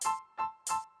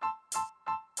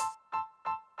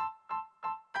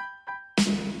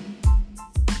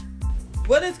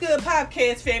What is good,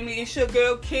 podcast family? It's your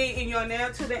girl Key, and you're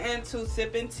now to the end to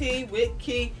Sipping Tea with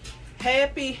Key.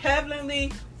 Happy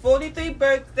heavenly 43rd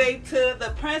birthday to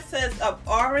the princess of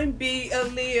RnB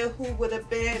Aaliyah, who would have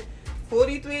been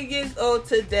 43 years old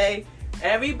today.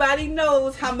 Everybody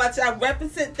knows how much I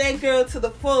represent that girl to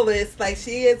the fullest. Like,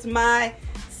 she is my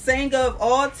singer of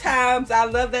all times. I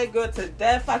love that girl to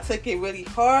death. I took it really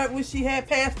hard when she had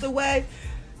passed away.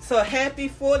 So happy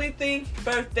 43rd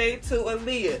birthday to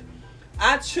Aaliyah.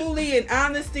 I truly and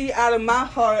honestly out of my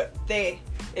heart that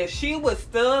if she was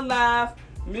still alive,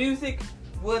 music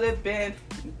would have been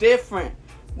different.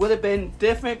 Would have been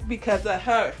different because of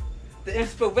her. The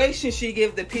inspiration she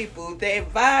gives the people,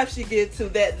 that vibe she gives to,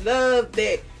 that love,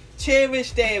 that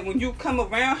cherish, that when you come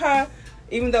around her,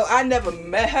 even though I never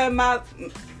met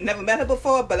her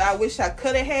before, but I wish I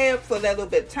could have for that little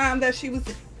bit of time that she was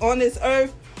on this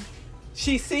earth.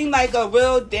 She seemed like a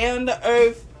real down to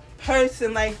earth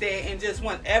person like that, and just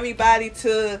want everybody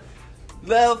to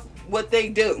love what they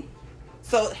do.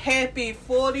 So happy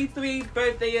 43rd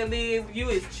birthday, Aaliyah. You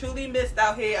is truly missed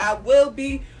out here. I will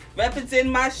be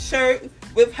representing my shirt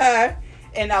with her,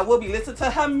 and I will be listening to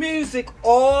her music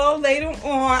all later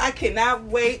on. I cannot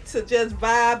wait to just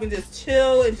vibe and just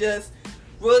chill and just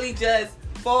really just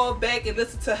fall back and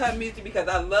listen to her music because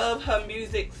I love her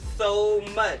music so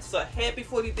much. So happy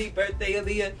 43rd birthday,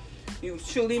 Aaliyah. You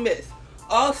truly missed.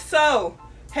 Also,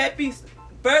 happy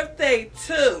birthday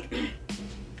to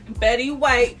Betty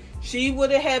White. She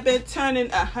would have been turning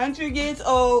 100 years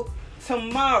old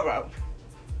tomorrow.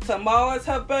 Tomorrow is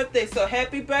her birthday. So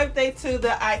happy birthday to the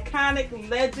iconic,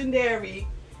 legendary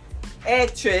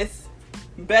actress,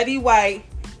 Betty White.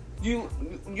 You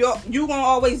gonna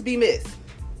always be missed.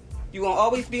 You gonna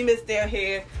always be missed down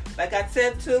here. Like I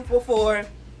said too before,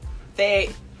 that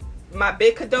my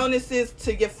big condolences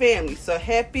to your family. So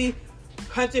happy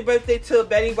 100th birthday to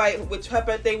Betty White, which her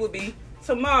birthday will be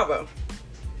tomorrow.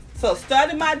 So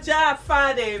started my job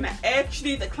Friday, and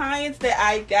actually the clients that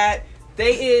I got,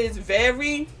 they is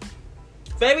very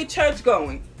church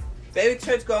going. Very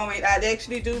church going. I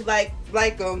actually do like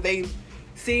them. They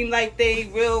seem like they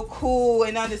real cool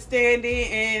and understanding,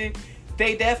 and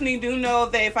they definitely do know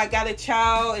that if I got a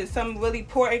child and something really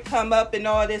important come up and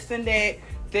all this and that,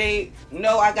 they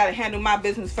know I got to handle my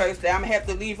business first. That I'm going to have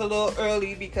to leave a little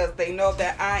early because they know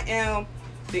that I am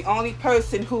the only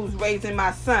person who's raising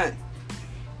my son.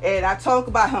 And I talk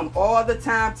about him all the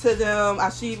time to them. I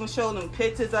should even show them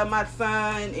pictures of my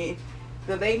son. And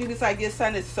the lady was like, your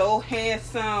son is so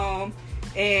handsome.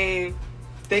 And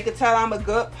they could tell I'm a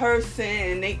good person.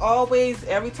 And they always,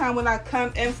 every time when I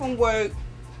come in to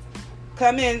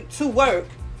work,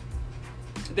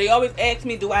 they always ask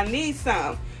me, do I need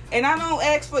some? And I don't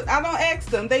ask them.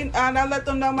 I let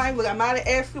them know, look, I'm not an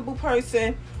askable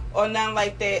person or nothing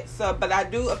like that. So, but I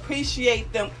do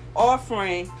appreciate them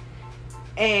offering,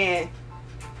 and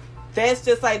that's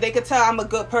just like they could tell I'm a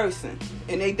good person,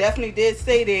 and they definitely did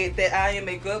say that I am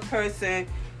a good person.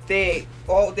 That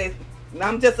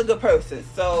I'm just a good person.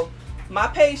 So my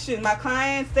patients, my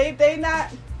clients, they're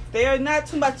not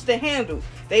too much to handle.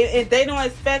 They don't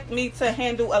expect me to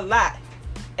handle a lot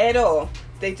at all.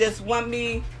 They just want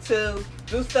me to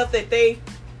do stuff that they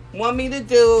want me to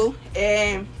do,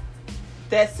 and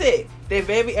that's it.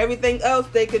 Everything else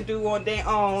they can do on their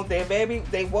own.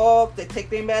 They walk, they take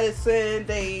their medicine,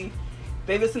 they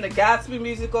listen to gospel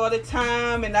music all the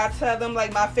time, and I tell them,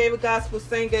 like, my favorite gospel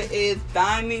singer is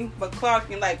Donnie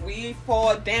McClurkin. Like, We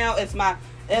Fall Down is my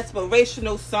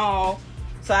inspirational song.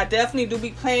 So I definitely do be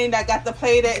playing. I got to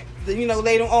play that,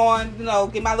 later on,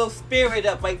 get my little spirit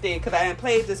up right there. Because I didn't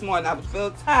play it this morning. I was real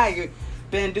tired.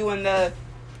 Been doing a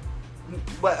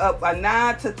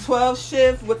 9 to 12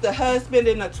 shift with the husband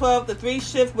and a 12 to 3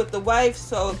 shift with the wife.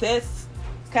 So that's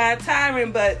kind of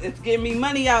tiring, but it's getting me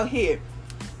money out here.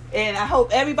 And I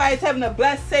hope everybody's having a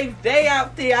blessed, safe day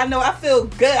out there. I know I feel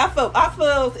good. I feel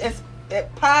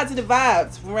positive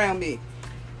vibes around me.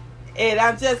 And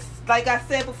I'm just, like I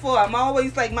said before, I'm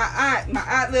always like my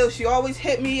aunt Lil, she always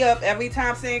hit me up every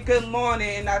time saying good morning.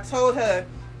 And I told her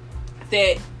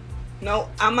that, no,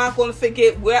 I'm not going to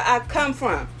forget where I come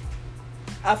from.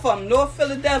 I'm from North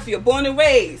Philadelphia, born and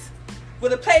raised,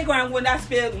 with a playground when I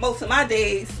spend most of my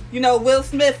days. Will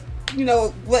Smith,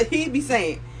 what he be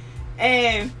saying.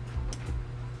 And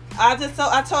I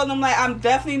told them, like, I'm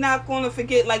definitely not going to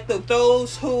forget, like,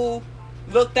 those who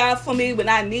looked out for me when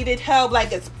I needed help,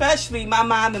 like especially my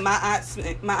mom and my aunt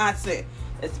said,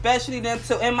 especially them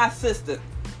two, and my sister.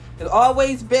 It's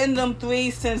always been them three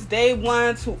since day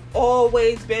one, who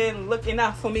always been looking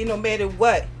out for me no matter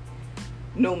what.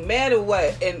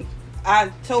 And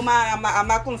I told I'm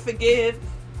not going to forgive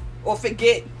or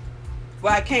forget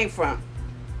where I came from.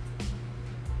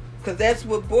 Because that's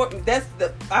what brought me.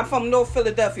 I'm from North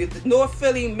Philadelphia. North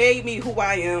Philly made me who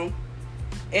I am.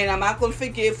 And I'm not going to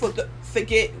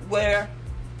forget where...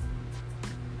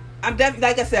 I'm definitely,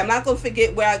 like I said, I'm not going to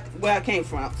forget where I came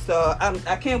from. So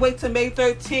I can't wait till May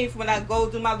 13th when I go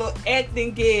do my little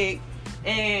acting gig.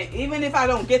 And even if I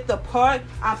don't get the part,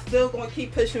 I'm still going to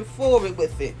keep pushing forward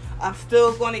with it. I'm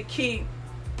still going to keep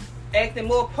acting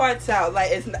more parts out.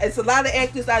 Like it's a lot of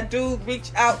actors I do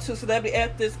reach out to, celebrity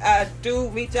actors I do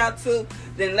reach out to,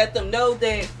 then let them know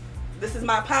that this is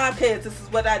my podcast, this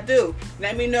is what I do.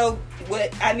 Let me know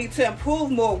what I need to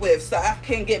improve more with so I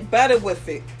can get better with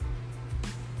it.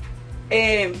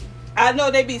 And I know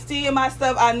they be seeing my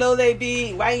stuff, I know they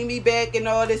be writing me back and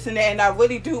all this and that, and I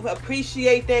really do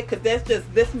appreciate that, because that's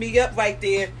just lifts me up right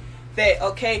there, that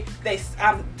okay,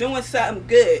 I'm doing something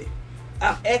good.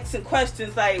 I'm asking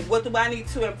questions like, what do I need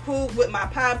to improve with my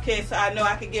podcast so I know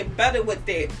I can get better with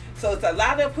it. So it's a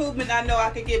lot of improvement. I know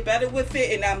I can get better with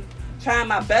it, and I'm trying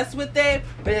my best with that,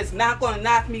 but it's not going to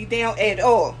knock me down at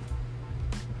all.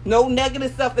 No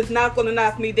negative stuff is not going to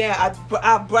knock me down.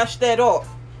 I brush that off,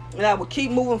 and I will keep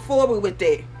moving forward with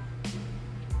that.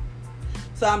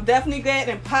 So I'm definitely glad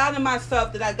and proud of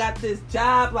myself that I got this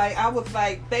job. Like, I was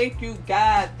like, thank you,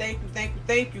 God.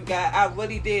 Thank you, God. I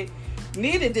really did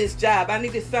needed this job. I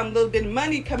needed some little bit of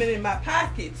money coming in my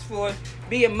pockets for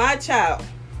being my child.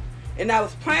 And I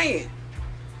was praying.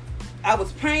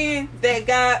 That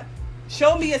God,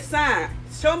 show me a sign.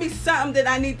 Show me something that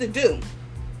I need to do.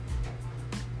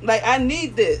 Like, I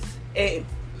need this. And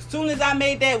as soon as I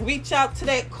made that reach out to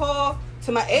that call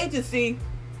to my agency,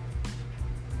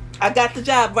 I got the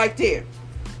job right there.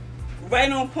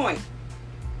 Right on point.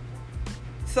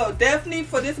 So definitely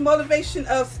for this motivation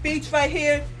of speech right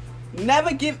here,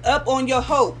 never give up on your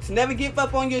hopes. Never give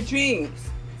up on your dreams.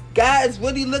 God is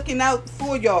really looking out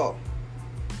for y'all.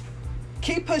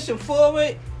 Keep pushing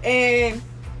forward and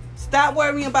stop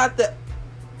worrying about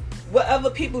what other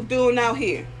people doing out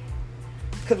here.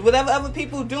 Because whatever other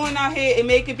people doing out here, it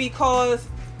may be cause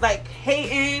like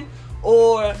hating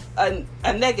or a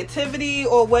negativity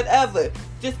or whatever.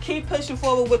 Just keep pushing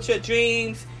forward with your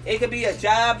dreams. It could be a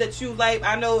job that you like.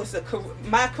 I know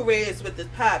my career is with this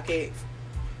podcast.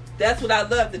 That's what I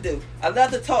love to do. I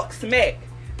love to talk smack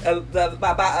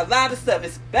about a lot of stuff,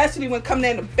 especially when it comes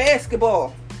down to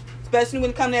basketball. Especially when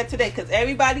it comes down to today, because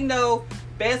everybody know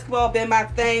basketball been my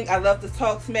thing. I love to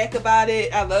talk smack about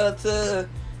it. I love to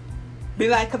be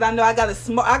like, because I know I got a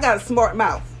smart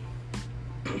mouth.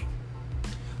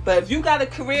 But if you got a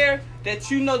career that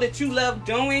you know that you love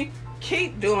doing,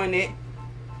 keep doing it.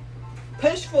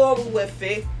 Push forward with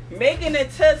it, making it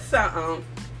to something,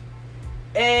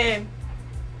 and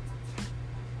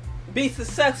be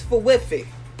successful with it.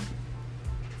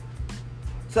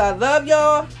 So I love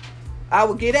y'all. I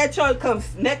will get at y'all come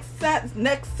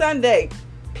next Sunday.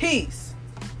 Peace.